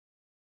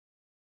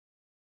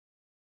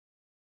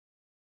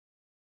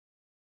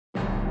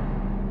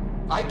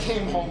I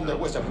came home, there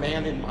was a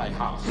man in my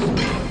house.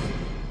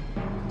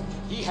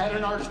 He had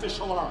an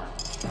artificial arm.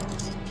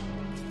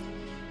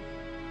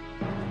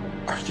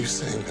 Are you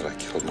saying that I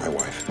killed my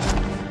wife?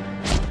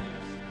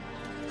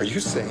 Are you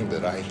saying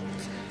that I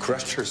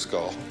crushed her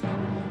skull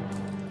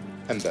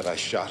and that I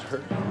shot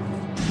her?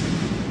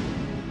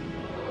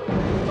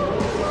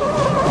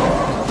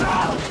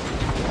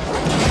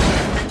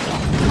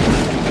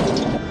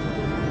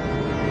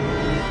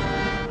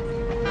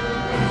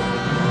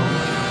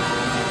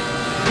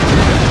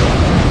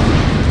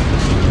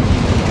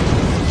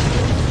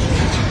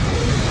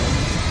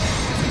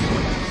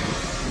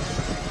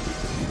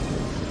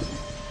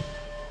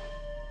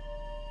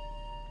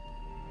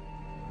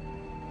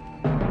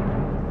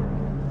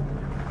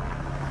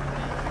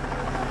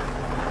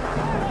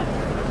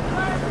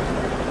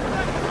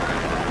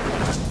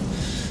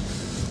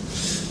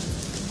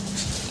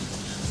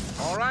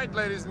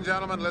 Ladies and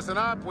gentlemen, listen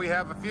up. We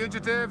have a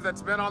fugitive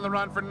that's been on the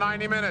run for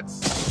 90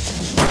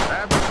 minutes.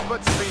 Average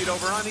foot speed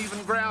over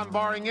uneven ground,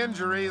 barring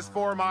injury, is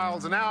 4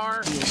 miles an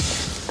hour.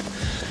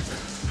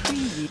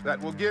 That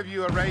will give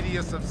you a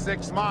radius of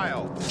 6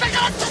 miles.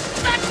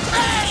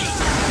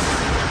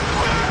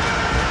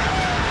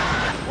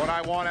 What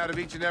I want out of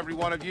each and every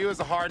one of you is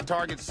a hard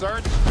target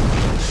search.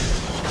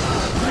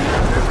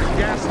 Every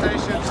gas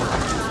station,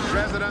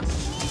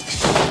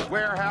 residence,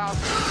 warehouse,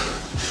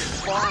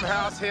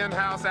 farmhouse, hen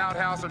house,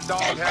 outhouse, or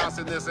dog house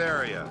in this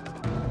area.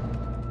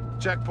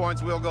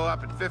 Checkpoints will go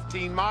up at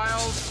 15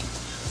 miles.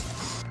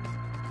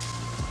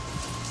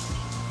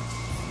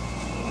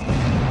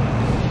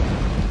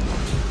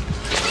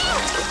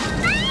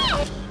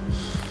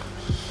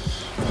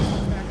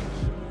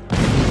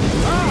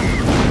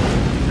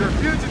 Your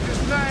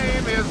fugitive's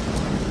name is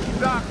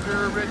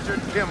Dr.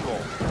 Richard Kimball.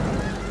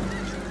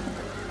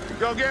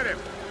 Go get him.